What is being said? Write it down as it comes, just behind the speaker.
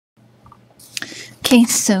Okay,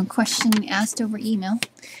 so question asked over email.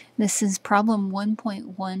 This is problem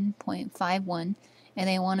 1.1.51, and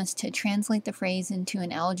they want us to translate the phrase into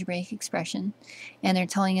an algebraic expression. And they're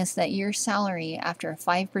telling us that your salary after a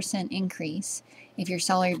 5% increase, if your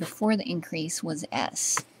salary before the increase was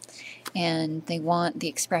S. And they want the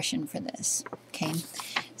expression for this. Okay,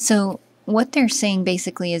 so what they're saying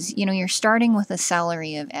basically is, you're starting with a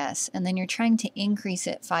salary of S, and then you're trying to increase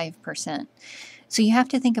it 5%. So you have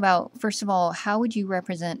to think about, first of all, how would you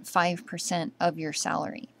represent 5% of your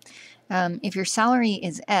salary? If your salary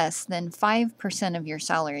is S, then 5% of your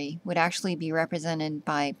salary would actually be represented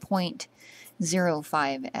by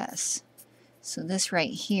 0.05 S. So this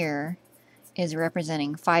right here is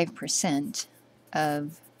representing 5%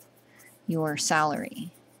 of your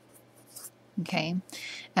salary. Okay,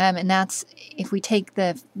 and that's, if we take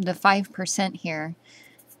the 5% here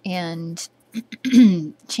and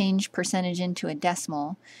change percentage into a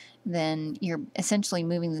decimal, then you're essentially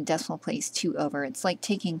moving the decimal place 2 over. It's like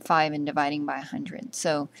taking 5 and dividing by 100.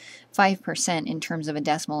 So 5% in terms of a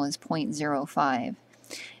decimal is 0.05.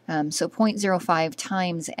 So 0.05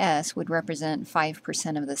 times S would represent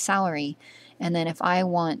 5% of the salary. And then if I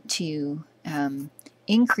want to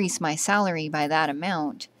increase my salary by that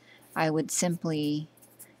amount, I would simply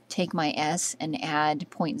take my S and add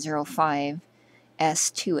 0.05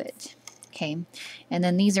 S to it. Okay, and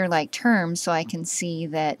then these are like terms, so I can see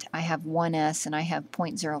that I have 1S and I have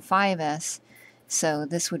 0.05 S, so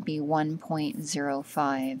this would be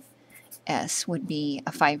 1.05 S would be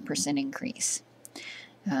a 5% increase.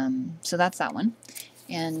 So that's that one.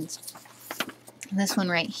 And this one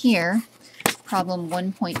right here, problem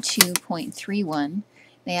 1.2.31,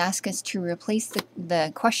 they ask us to replace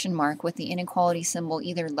the question mark with the inequality symbol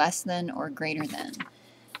either less than or greater than.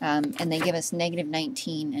 And they give us negative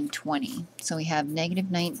 19 and 20. So we have negative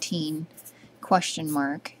 19 question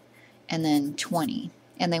mark and then 20.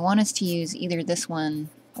 And they want us to use either this one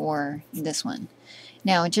or this one.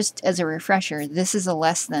 Now, just as a refresher, this is a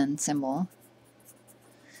less than symbol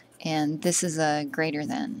and this is a greater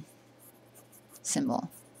than symbol.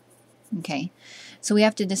 Okay, so we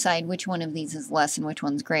have to decide which one of these is less and which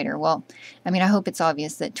one's greater. Well, I mean, I hope it's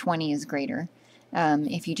obvious that 20 is greater.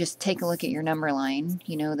 If you just take a look at your number line,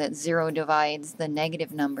 you know that 0 divides the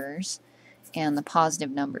negative numbers and the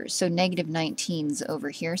positive numbers. So negative 19 is over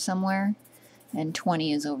here somewhere, and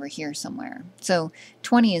 20 is over here somewhere. So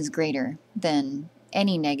 20 is greater than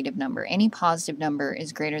any negative number. Any positive number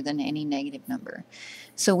is greater than any negative number.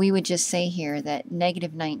 So we would just say here that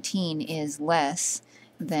negative 19 is less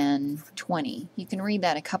than 20. You can read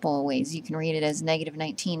that a couple of ways. You can read it as negative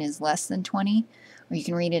 19 is less than 20, or you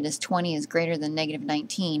can read it as 20 is greater than negative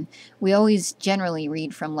 19. We always generally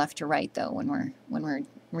read from left to right, though, when we're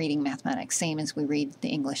reading mathematics, same as we read the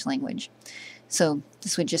English language. So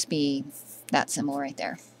this would just be that symbol right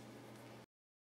there.